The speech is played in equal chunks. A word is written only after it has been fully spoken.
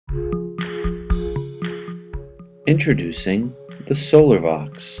Introducing the Solar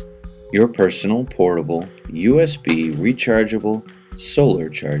Vox, your personal portable USB rechargeable solar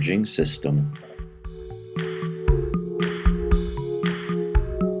charging system.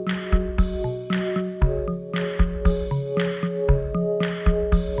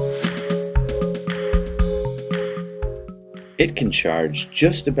 It can charge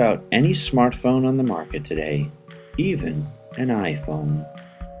just about any smartphone on the market today, even an iPhone.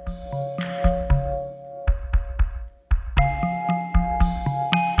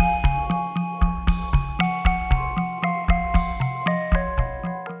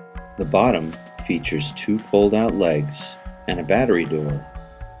 The bottom features two fold-out legs and a battery door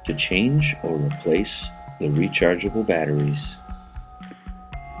to change or replace the rechargeable batteries.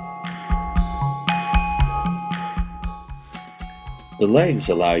 The legs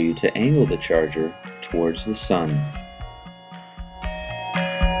allow you to angle the charger towards the sun.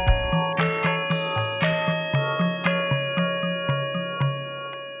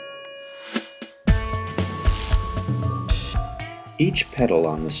 Each pedal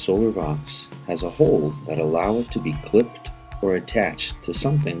on the Solar Vox has a hole that allow it to be clipped or attached to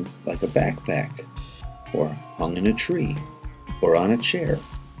something like a backpack, or hung in a tree, or on a chair,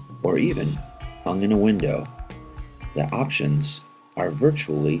 or even hung in a window. The options are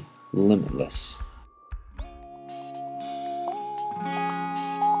virtually limitless.